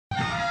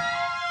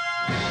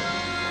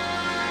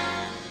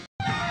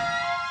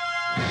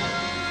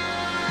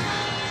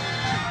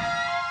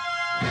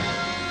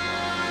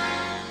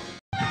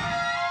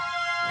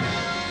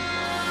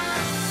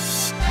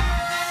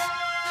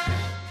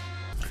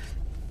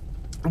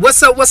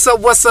What's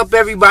up,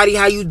 everybody?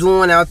 How you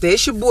doing out there?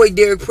 It's your boy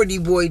Derek, Pretty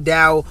Boy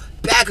Dow,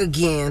 back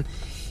again.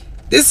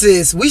 We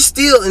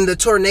still in the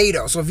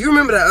tornado. So if you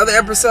remember that other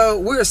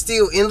episode, we're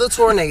still in the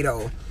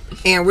tornado.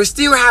 And we're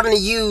still having to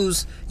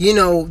use,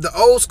 the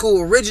old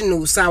school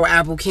original sour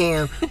apple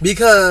can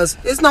because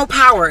there's no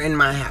power in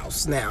my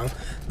house now.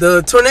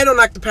 The tornado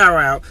knocked the power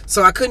out,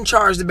 so I couldn't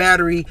charge the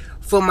battery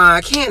for my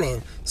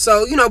Canon.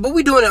 So, but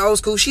we doing it old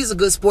school. She's a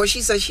good sport.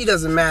 She says she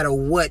doesn't matter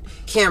what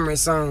camera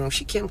it's on.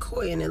 She Kim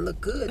Coy and it look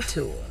good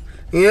to her.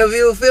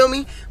 You feel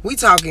me? We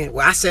talking,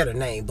 well, I said her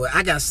name, but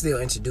I got to still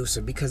introduce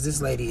her because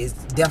this lady is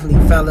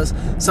definitely, fellas,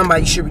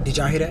 somebody should, did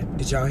y'all hear that?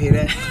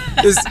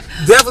 It's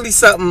definitely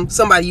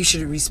somebody you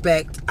should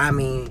respect. I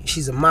mean,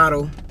 she's a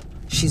model.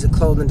 She's a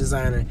clothing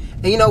designer.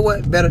 And you know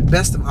what?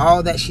 Best of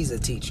all that, she's a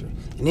teacher.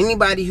 And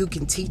anybody who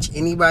can teach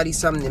anybody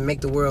something and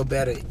make the world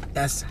better,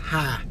 that's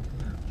high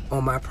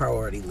on my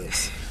priority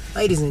list.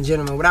 Ladies and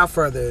gentlemen, without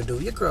further ado,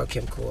 your girl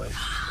Kim Coy.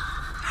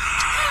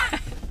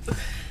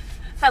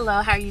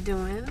 Hello, how you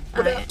doing?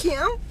 What up, Kim?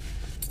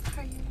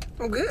 How are you?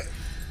 I'm good.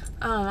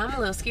 I'm a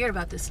little scared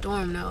about this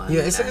storm, though.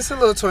 It's a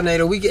little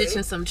tornado. We get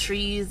ditching some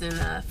trees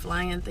and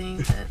flying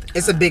things.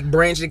 It's a big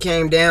branch that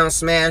came down,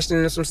 smashed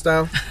into some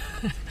stuff.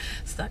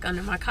 Stuck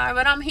under my car,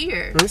 but I'm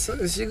here.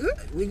 Is you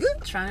good? We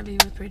good? Trying to be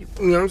with Pretty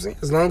Boy. You know what I'm saying?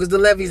 As long as the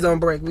levees don't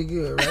break, we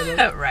good,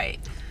 right? Right.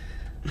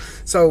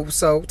 So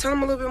tell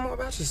them a little bit more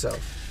about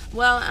yourself.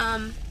 Well,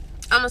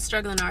 I'm a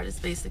struggling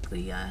artist,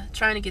 basically,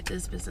 trying to get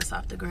this business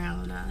off the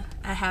ground.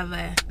 I have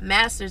a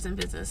master's in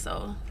business,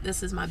 so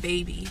this is my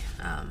baby.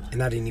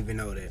 And I didn't even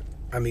know that.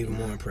 I'm even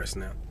more impressed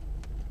now.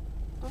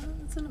 Well,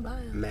 it's in the bio.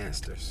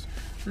 Masters.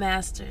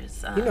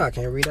 I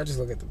can't read. I just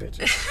look at the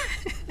picture.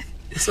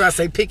 So I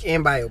say pick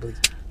and bio, please.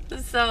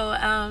 So,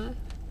 I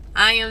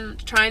am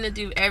trying to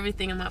do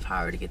everything in my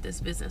power to get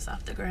this business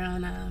off the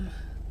ground.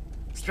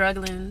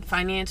 Struggling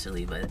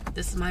financially, but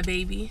this is my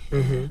baby.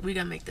 Mm-hmm. We're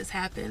gonna make this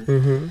happen.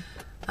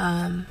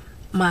 Mm-hmm.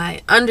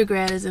 My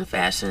undergrad is in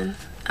fashion,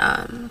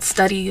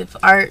 study of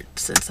art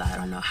since I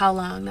don't know how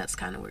long. That's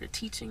kind of where the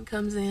teaching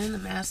comes in, the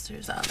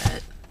masters, all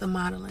that, the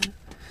modeling,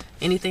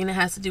 anything that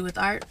has to do with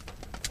art.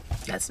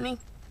 That's me.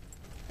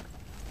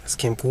 That's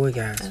Kim Coy,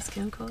 guys. That's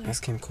Kim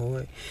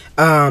Coy.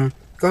 Go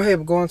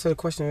ahead, go on to the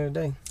question of the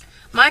day.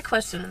 My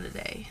question of the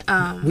day.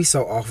 We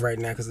so off right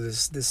now because of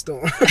this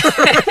storm.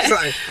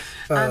 I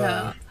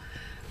know.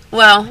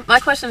 Well, my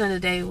question of the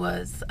day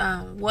was,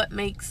 what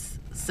makes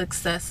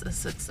success a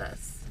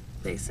success,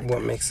 basically?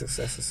 What makes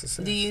success a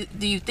success?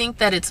 Do you think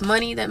that it's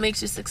money that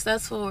makes you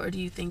successful, or do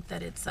you think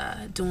that it's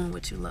doing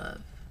what you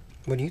love?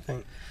 What do you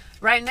think?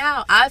 Right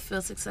now, I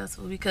feel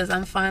successful because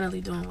I'm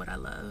finally doing what I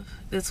love.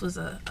 This was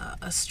a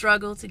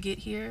struggle to get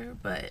here,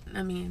 but,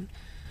 I mean,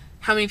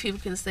 how many people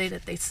can say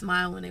that they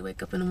smile when they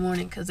wake up in the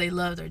morning because they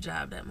love their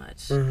job that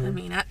much? Mm-hmm. I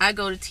mean, I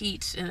go to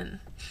teach, and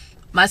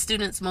my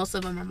students, most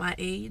of them are my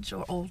age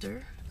or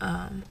older,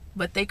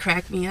 but they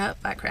crack me up.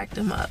 I crack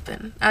them up,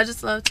 and I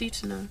just love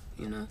teaching them,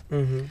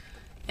 Mm-hmm.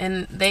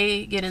 And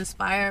they get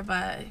inspired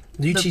by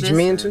Do you the teach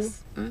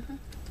business. men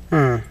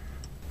too?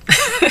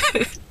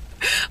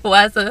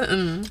 Why is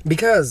it?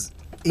 Because,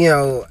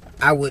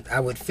 I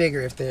would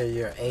figure if they're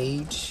your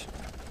age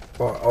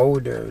or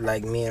older,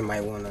 like men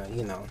might want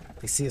to,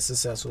 they see a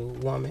successful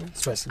woman,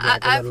 especially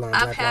black,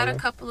 I've had a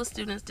couple of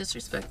students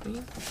disrespect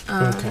me.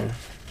 Okay.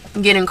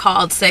 Getting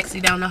called sexy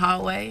down the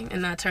hallway,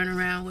 and I turn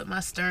around with my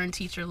stern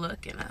teacher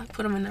look, and I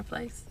put them in their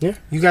place. Yeah,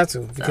 you got to,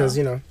 because,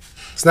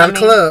 it's not a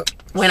club.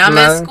 When I'm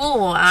at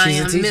school, I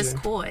am Miss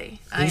Coy.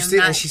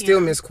 She's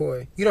still Miss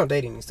Coy. You don't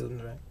date any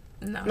students, right?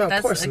 No, of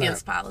that's course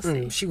against not.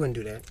 policy. She wouldn't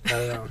do that.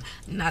 Not at all.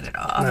 Not at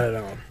all. Not at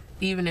all.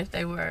 Even if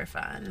they were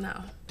fine, no.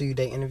 Do you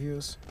date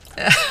interviewers?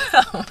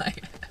 Oh my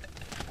God.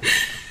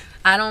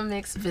 I don't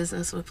mix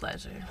business with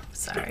pleasure.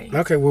 Sorry.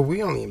 Okay, well,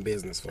 we only in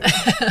business for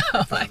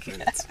Oh my 5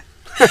 minutes.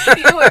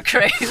 You were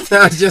crazy.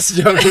 No, I'm just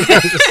joking.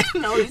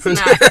 No, he's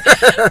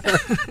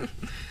not.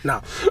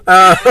 No.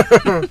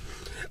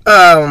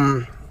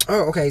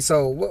 Oh, okay.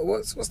 So,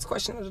 what's the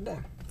question of the day?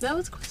 That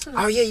was a question.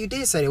 Oh yeah, you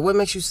did say that. What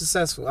makes you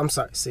successful? I'm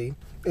sorry. See,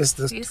 it's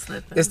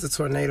the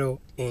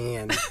tornado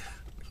and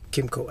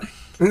Kim Coy.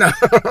 No.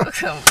 Oh my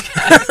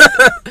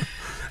God.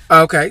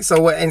 Okay. So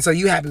what? And so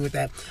you happy with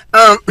that?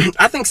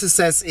 I think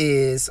success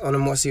is on a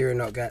more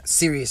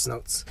serious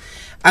notes.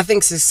 I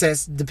think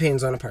success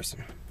depends on the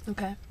person.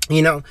 Okay.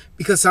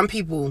 Because some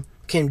people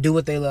can do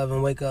what they love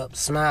and wake up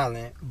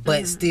smiling,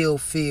 but still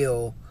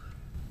feel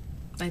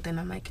like they're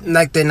not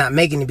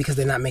making it because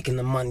they're not making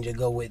the money to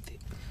go with it.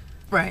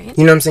 Right.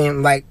 You know what I'm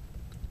saying? Like,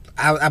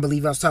 I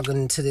believe I was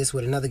talking to this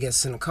with another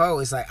guest, Nicole.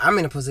 It's like, I'm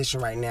in a position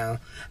right now.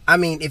 I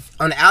mean, if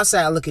on the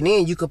outside looking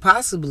in, you could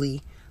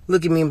possibly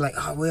look at me and be like,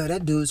 oh, well,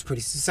 that dude's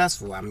pretty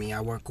successful. I mean,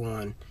 I work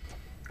on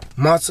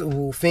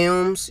multiple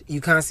films. You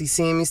constantly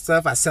seeing me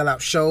stuff. I sell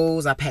out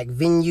shows. I pack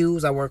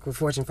venues. I work with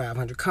Fortune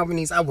 500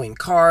 companies. I win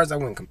cars. I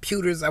win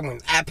computers. I win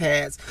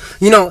iPads.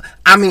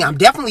 I mean, I'm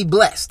definitely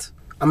blessed.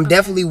 I'm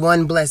definitely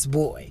one blessed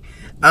boy.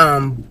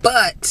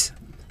 But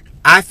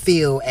I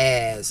feel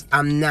as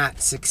I'm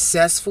not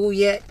successful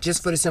yet,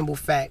 just for the simple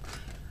fact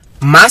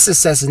my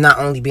success is not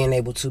only being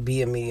able to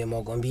be a media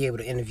mogul and be able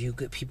to interview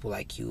good people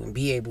like you and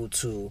be able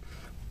to,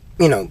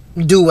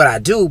 do what I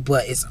do,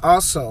 but it's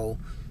also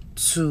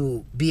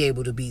to be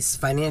able to be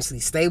financially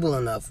stable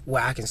enough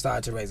where I can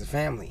start to raise a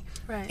family.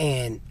 Right.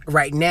 And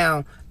right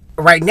now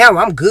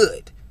I'm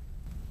good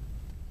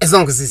as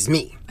long as it's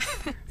me.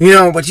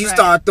 But you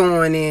start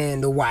throwing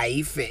in the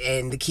wife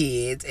and the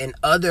kids and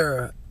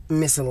other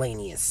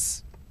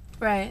miscellaneous.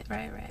 Right.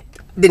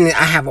 Then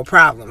I have a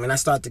problem and I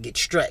start to get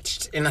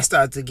stretched and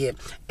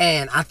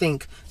and I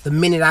think the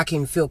minute I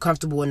can feel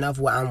comfortable enough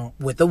where I'm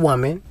with a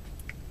woman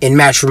in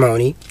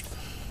matrimony,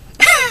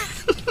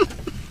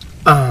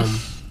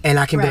 and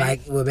I can be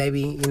like, well,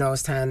 baby,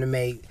 it's time to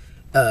make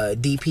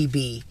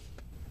DPB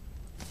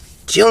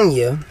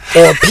Junior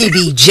or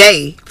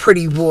PBJ,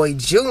 Pretty Boy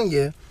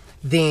Junior,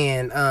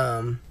 then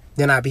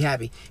I'd be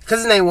happy. Because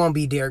his name won't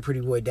be Derek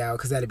Pretty Boy Dow,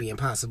 because that'd be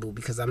impossible,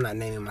 because I'm not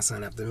naming my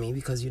son after me,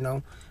 because,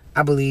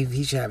 I believe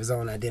he should have his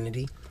own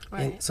identity.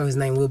 Right. And so his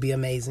name will be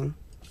Amazing.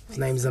 His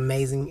name is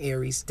Amazing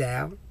Aries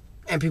Dow.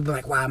 And people are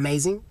like, wow,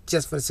 Amazing?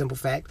 Just for the simple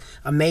fact,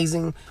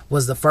 Amazing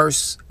was the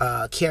first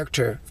lead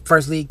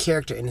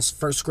character in this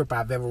first script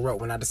I've ever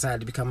wrote when I decided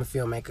to become a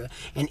filmmaker.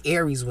 And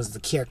Aries was the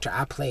character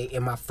I played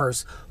in my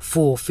first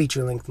full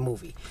feature-length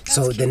movie. That's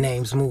so cute. The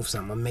names move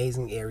some.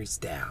 Amazing Aries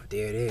Dow.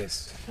 There it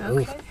is.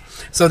 Okay. Ooh.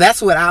 So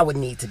that's what I would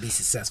need to be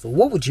successful.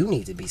 What would you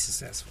need to be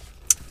successful?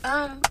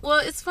 Well,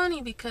 it's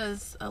funny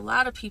because a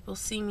lot of people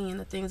see me in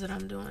the things that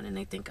I'm doing and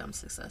they think I'm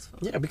successful.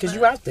 Yeah, because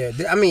you out there.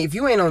 I mean, if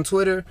you ain't on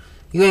Twitter,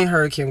 you ain't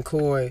heard Kim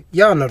Coy.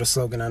 Y'all know the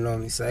slogan I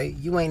normally say.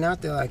 You ain't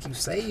out there like you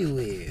say you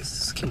is.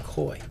 It's Kim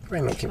Coy.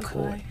 Bring me Kim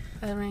Coy.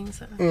 That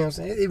rings. You know what I'm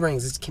saying? It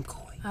rings. It's Kim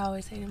Coy. I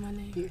always hated my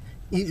name.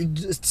 You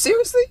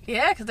seriously?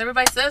 Yeah, because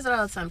everybody says it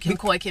all the time. Kim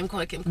Coy, Kim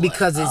Coy, Kim Coy.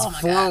 Because it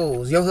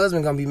flows. God. Your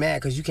husband gonna be mad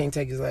because you can't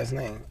take his last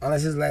name.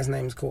 Unless his last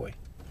name is Coy.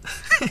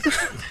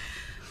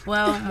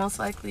 Well, most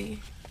likely...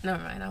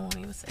 Never mind, I won't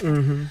even say that.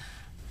 Mm-hmm.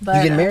 But,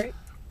 you getting married?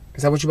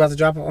 Is that what you about to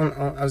drop on?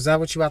 Is that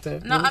what you about to?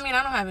 No, I mean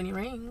I don't have any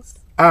rings.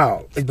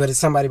 Oh, but is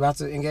somebody about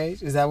to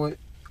engage? Is that what?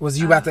 Was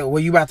you about to? Were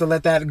you about to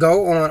let that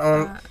go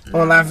on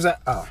live?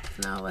 Oh,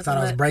 no, I thought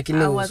I was breaking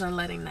news. I wasn't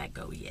letting that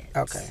go yet.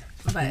 Okay,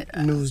 but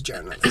news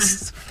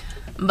journalist.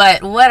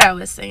 But what I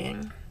was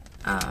saying,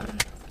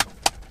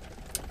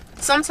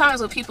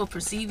 sometimes what people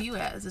perceive you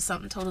as is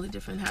something totally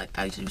different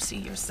how you see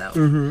yourself.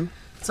 Mm-hmm.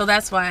 So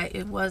that's why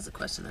it was a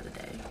question of the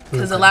day.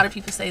 Because a lot of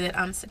people say that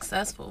I'm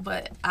successful,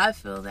 but I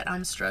feel that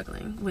I'm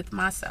struggling with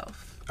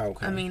myself.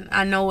 Okay. I mean,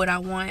 I know what I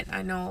want.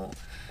 I know.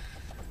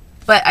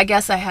 But I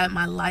guess I had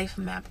my life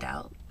mapped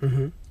out.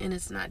 Mm-hmm. And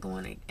it's not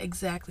going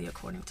exactly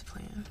according to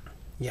plan.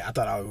 Yeah, I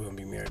thought I was going to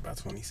be married by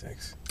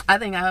 26. I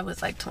think I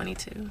was like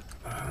 22.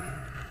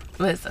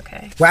 But it's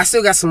okay. Well, I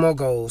still got some more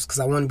goals because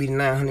I want to be the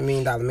 $900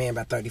 million man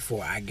by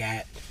 34. I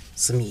got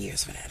some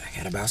years for that. I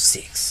got about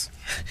 6.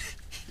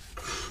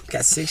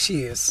 Got 6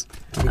 years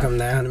to become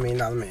 $900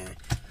 million man.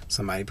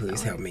 Somebody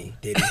please help me.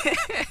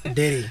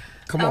 Diddy.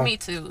 Come on. Me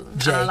too.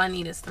 Jay. All I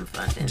need is some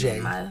funding. Jay.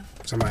 My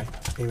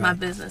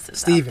business is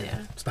Steven. out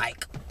there.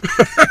 Spike.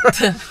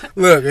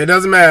 Look, it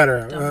doesn't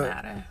matter. Don't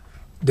matter.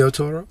 Del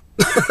Toro.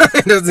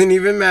 It doesn't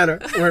even matter.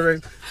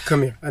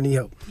 Come here. I need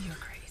help. You're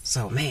crazy.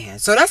 So, man.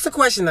 So, that's the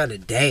question of the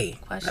day.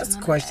 That's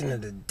the question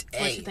of the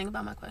day. What you think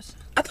about my question?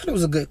 I thought it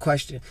was a good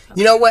question. Okay.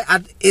 You know what?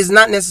 It's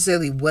not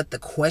necessarily what the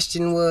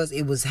question was.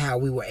 It was how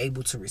we were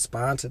able to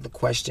respond to the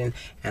question.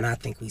 And I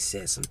think we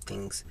said some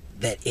things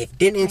that if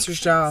didn't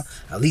interest y'all,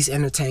 at least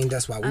entertained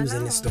us while we was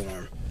in the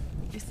storm.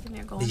 Did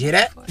you hear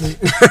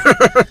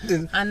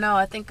that? I know.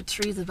 I think a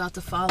tree's about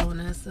to fall on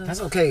us. So.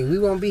 That's okay. We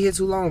won't be here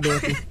too long,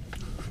 Dorothy.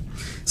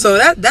 So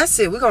that's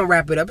it. We're gonna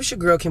wrap it up. It's your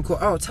girl Kim Coy.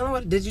 Oh, tell them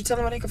what. Did you tell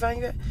them where they can find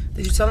you at?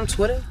 Did you tell them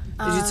Twitter?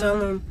 Did you tell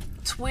them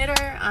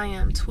Twitter? I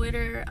am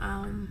Twitter.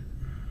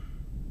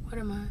 What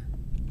am I?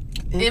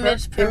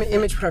 Image Perfect.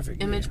 Image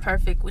Perfect. Image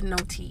Perfect with no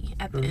T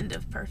at the end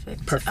of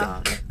perfect.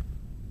 Perfect.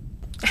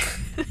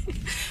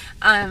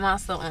 I'm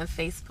also on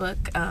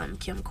Facebook,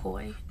 Kim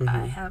Coy. Mm-hmm.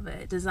 I have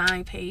a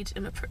design page,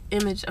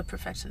 Image of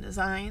Perfection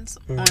Designs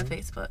on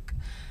Facebook.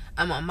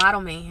 I'm on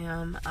Model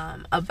Mayhem.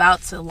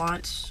 About to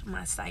launch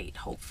my site,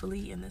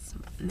 hopefully, in this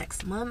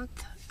next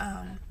month.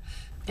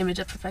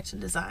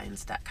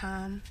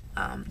 imageofperfectiondesigns.com.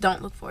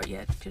 Don't look for it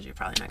yet because you're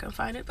probably not going to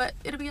find it, but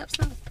it'll be up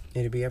soon.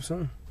 It'll be up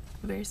soon.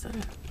 Very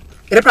soon.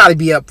 It'll probably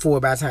be up for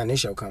by the time this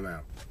show come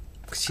out.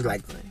 Because she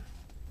like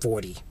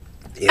 40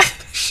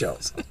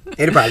 shows.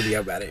 It'll probably be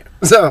up by there.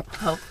 So,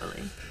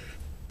 hopefully.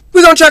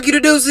 We're going to chuck you the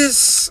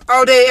deuces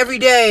all day, every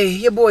day.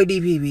 Your boy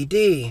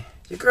DPBD.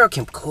 Your girl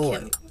Kim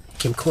Coy.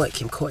 Kim Coy.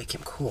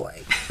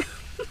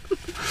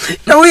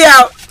 And we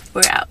out.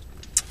 We're out.